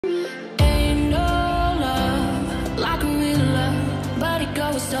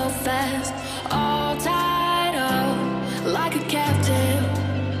fast, all tied up like a captive.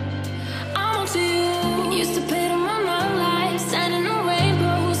 I'm on to you. Used to pay to my life, standing on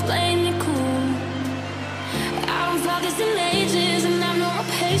rainbows, playing it cool. I don't felt this in ages, and I've no more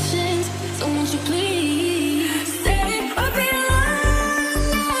patience. So won't you please stay a bit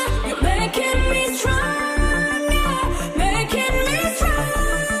longer? You're making me stronger, making me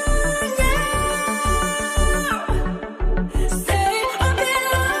stronger. Stay a bit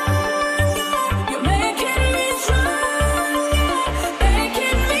longer. You're making me stronger,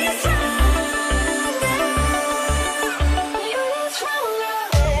 making me stronger. You need stronger.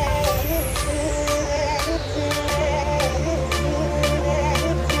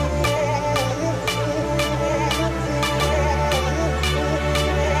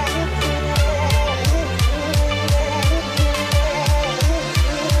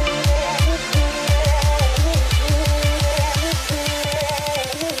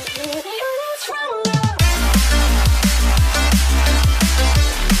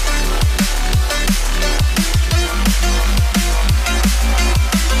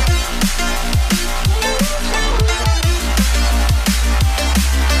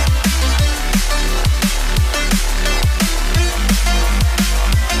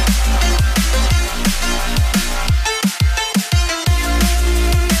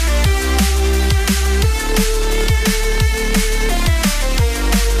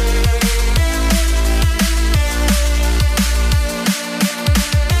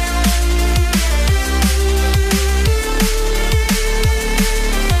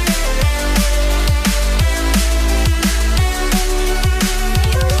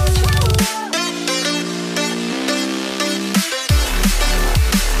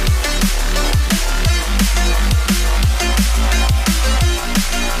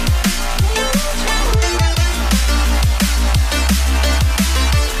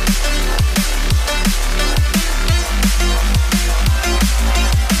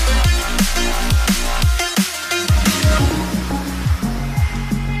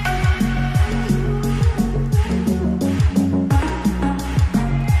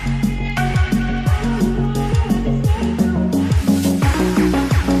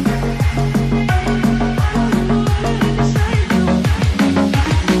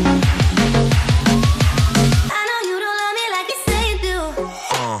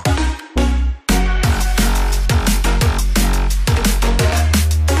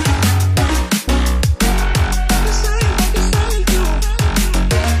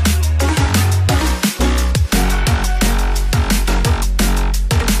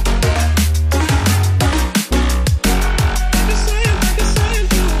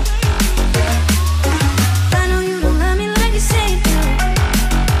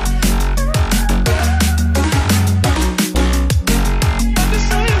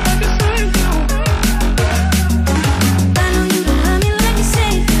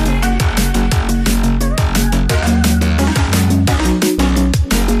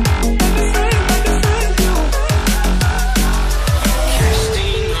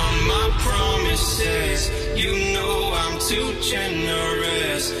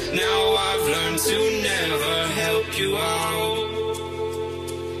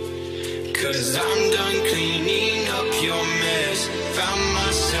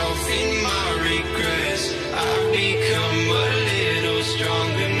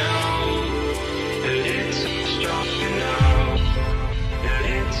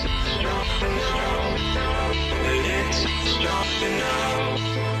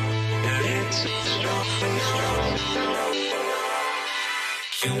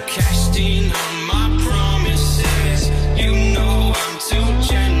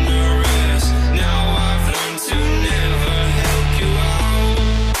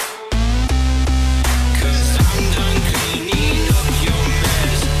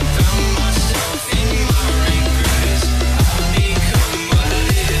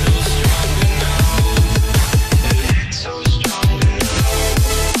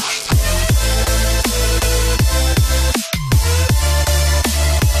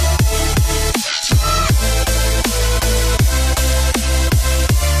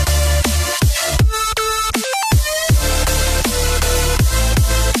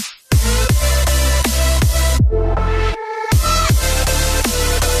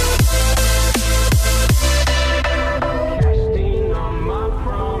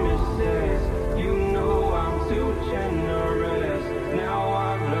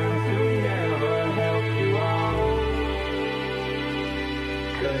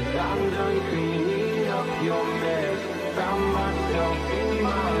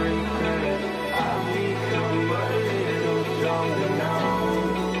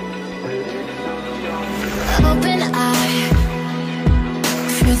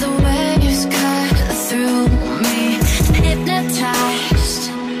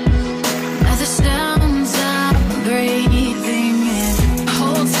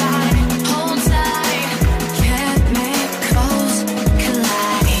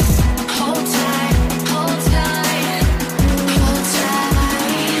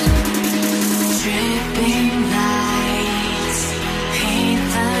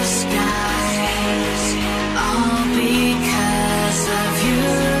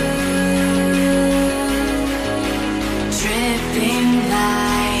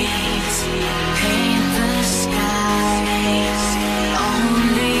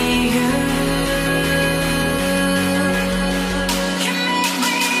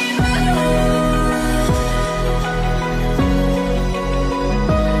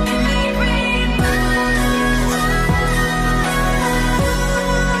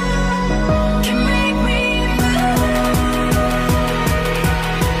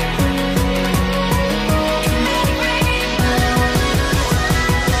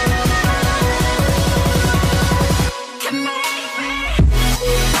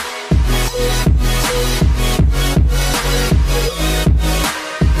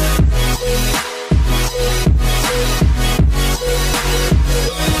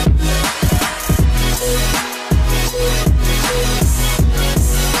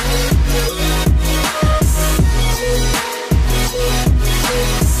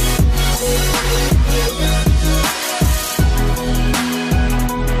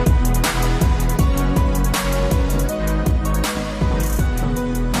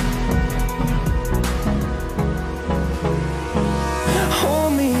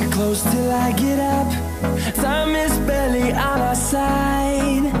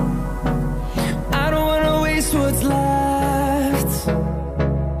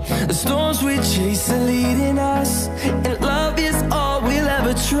 chase are leading us, and love is all we'll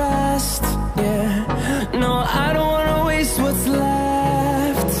ever trust. Yeah, no, I don't wanna waste what's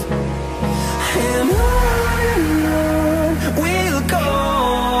left. And on we'll go,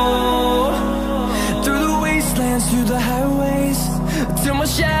 through the wastelands, through the highways, till my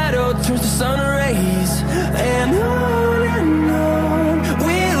shadow turns to sun rays. And on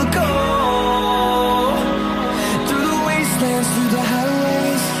we'll go, through the wastelands, through the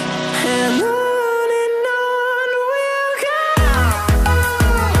highways, and on we'll go.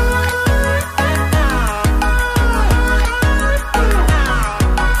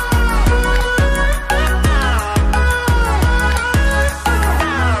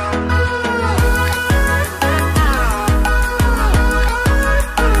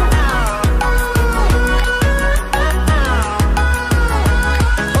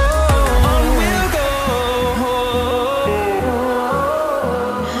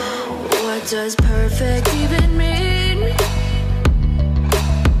 What does perfect even mean?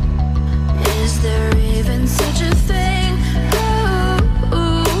 Is there even such a thing?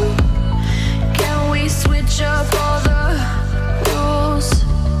 Ooh, can we switch up all the rules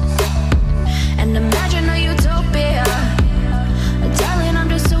and imagine a utopia? Darling, I'm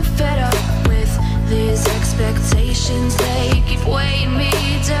just so fed up with these expectations. They keep weighing me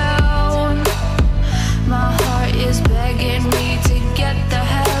down. My heart is begging me to get the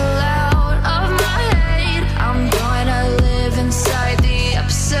hell out of my head. I'm gonna live inside the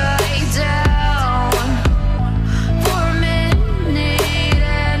upside down for a minute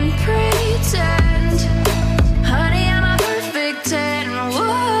and pretend, honey, I'm a perfect 10.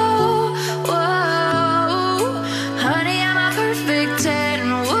 Whoa, whoa, honey, I'm a perfect 10.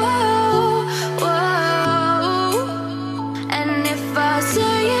 Whoa, whoa, and if I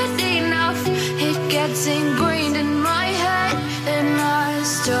say it enough, it gets ingrained in my head, and I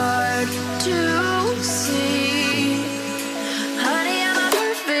start to see, honey, I'm a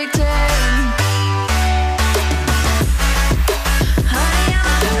perfect 10. Honey, I'm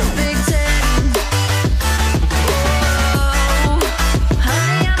a perfect 10. Whoa,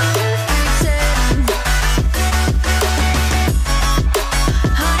 honey, I'm a perfect 10.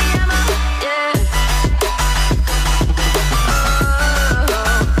 Honey, I'm a, yeah.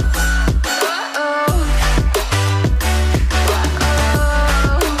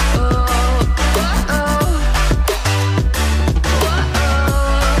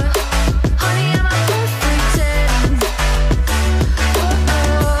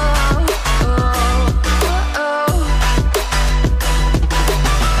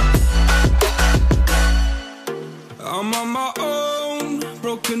 I'm on my own,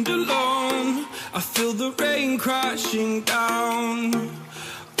 broken and alone. I feel the rain crashing down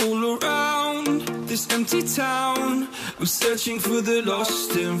all around this empty town. I'm searching for the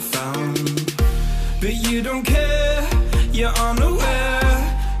lost and found, but you don't care, you're unaware.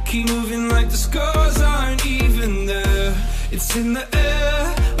 Keep moving like the scars aren't even there. It's in the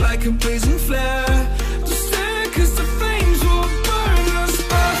air like a blazing flare. Just stare, 'cause the flames will burn us.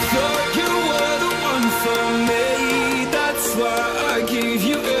 I thought you were the one for me, that's why I gave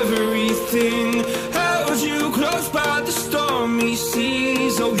you everything. Held you close by the stormy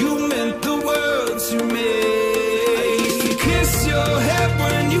seas. Oh, you meant the world to me. I used to kiss your head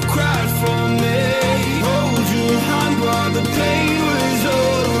when you cried for me, hold your hand while the pain was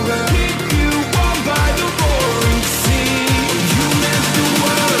over, keep you warm by the roaring sea. You meant the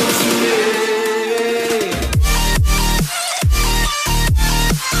world to me.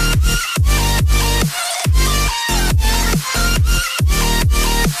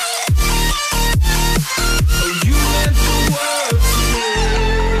 Oh, you meant the world to me.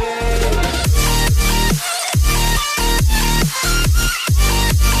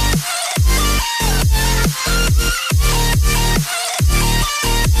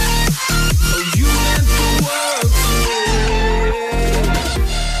 Oh, you meant the world to me.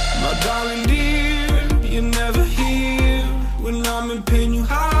 My darling dear, you're never here. When I'm in pain, you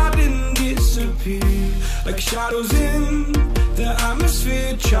hide and disappear like shadows in the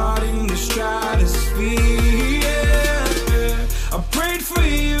atmosphere, charting the stratosphere. Yeah. I prayed for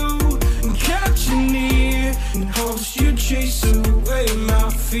you and kept you near in hopes you'd chase away my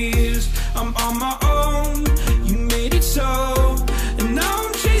fears. I'm on my own, you made it so, and now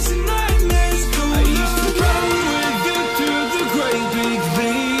I'm chasing nightmares through. I used to run with you through the great big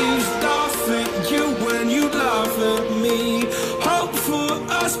leaves, laugh at you when you laugh at me. Hope for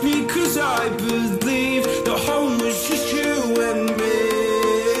us because I believe the home was just you and me.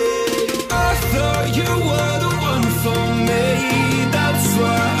 I thought you were the one for me, that's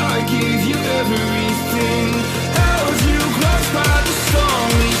why I gave you everything. Held you close by the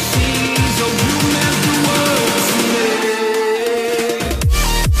stormy seas. Oh, you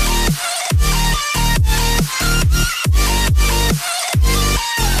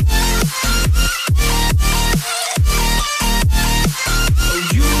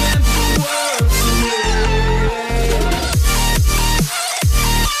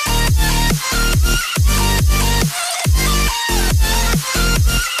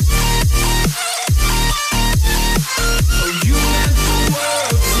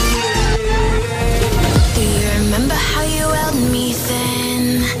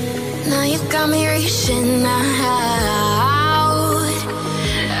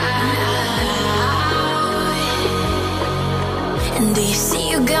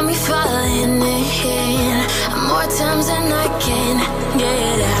got me falling in more times than I can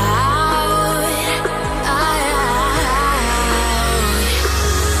get out.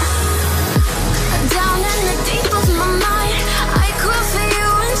 Down in the deep of my mind, I call for you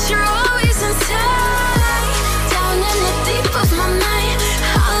and you're always inside. Down in the deep of my mind,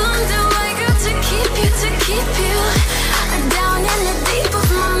 how long do I got to keep you, to keep you? Down in the deep of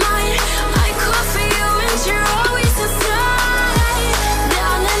my mind, I call for you and you're always inside.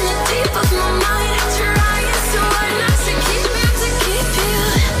 Down in the deep of my mind, trying so hard not to keep you, to keep you.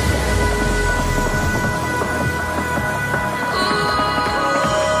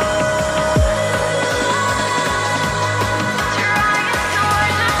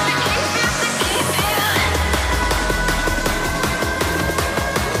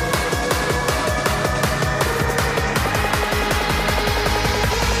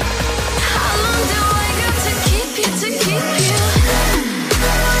 How long do I got to keep you, to keep you?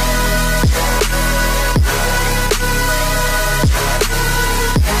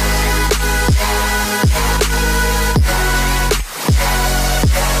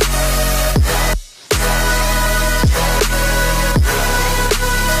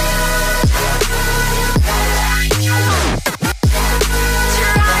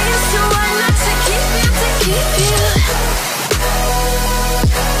 Trying so hard not to keep you, to keep you.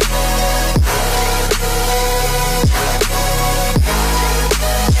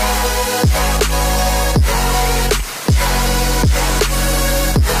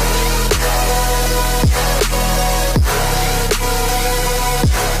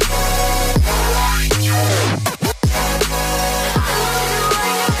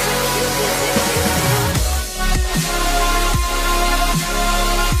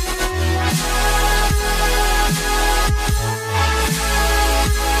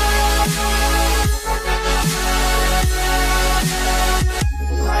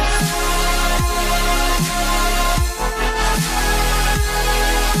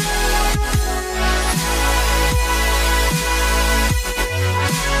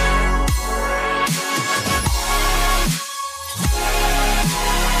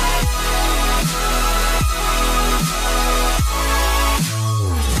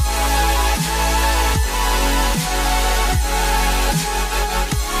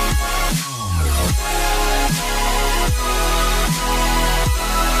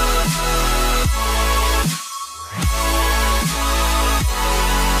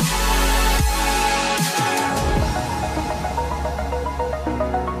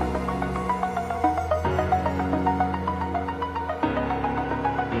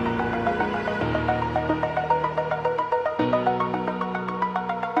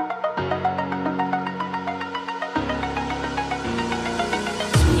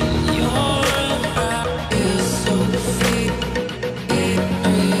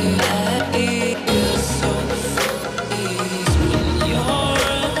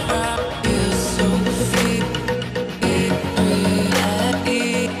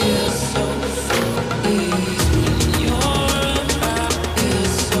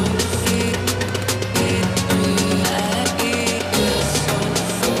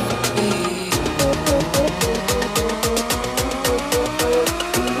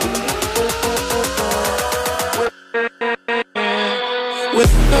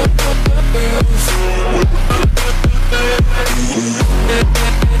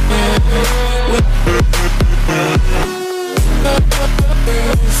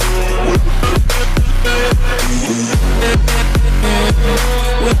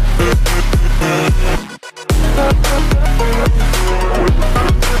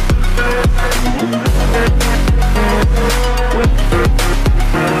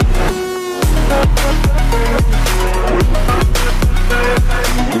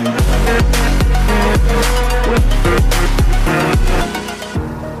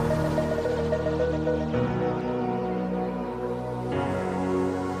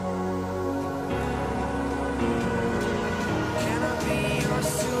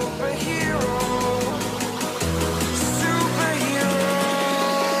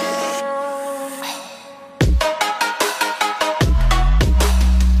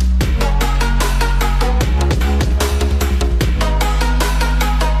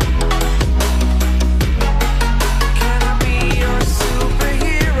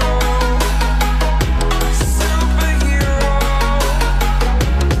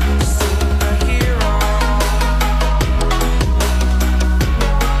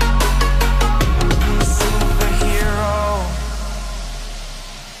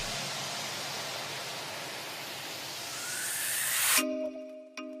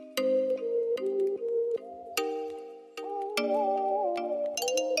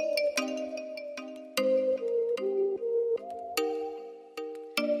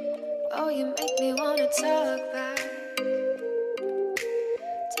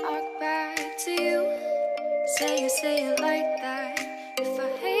 say it like that. If I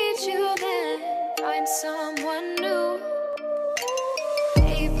hate you, then find someone new.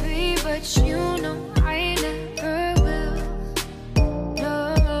 Baby, but you know I never will.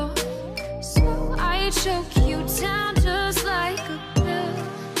 No, so I choke you down just like a pill.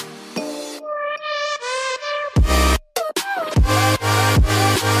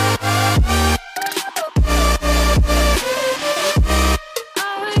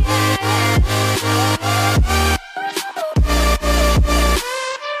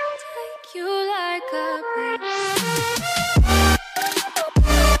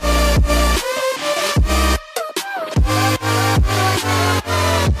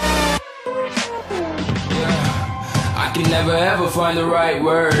 Never ever find the right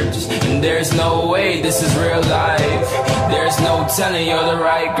words, and there's no way this is real life. There's no telling you're the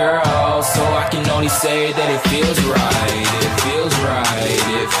right girl, so I can only say that it feels right. It feels right,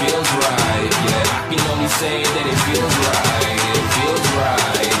 it feels right. Yeah, I can only say that it feels right. It feels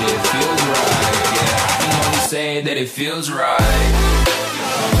right, it feels right. Yeah, I can only say that it feels right.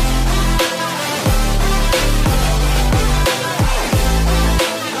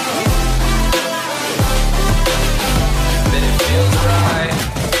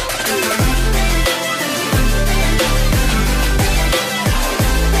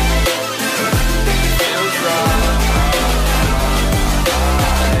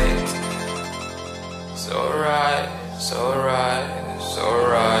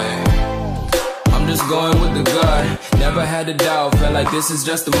 Going with the gut, never had a doubt, felt like this is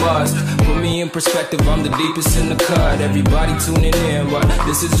just a must. Put me in perspective, I'm the deepest in the cut. Everybody tuning in, but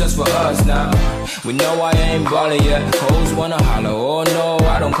this is just for us now. We know I ain't ballin' yet, hoes wanna holler, oh no,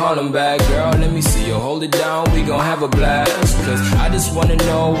 I don't call them back. Girl, let me see you hold it down, we gon' have a blast. Cause I just wanna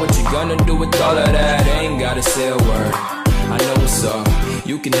know what you gonna do with all of that. Ain't gotta say a word, I know what's up,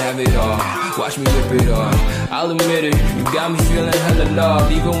 you can have it all. Watch me rip it off, I'll admit it, you got me feeling hella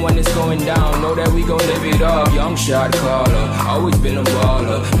loved. Even when it's going down, know that we gon' live it up. Young shot caller, always been a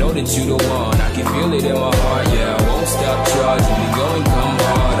baller. Know that you the one, I can feel it in my heart. Yeah, I won't stop charging, we go and come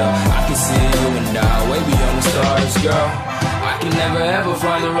harder. I can see you and I, way beyond the stars, girl. I can never ever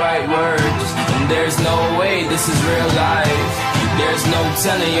find the right words, and there's no way this is real life. There's no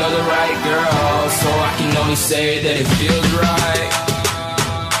telling you're the right girl, so I can only say that it feels right.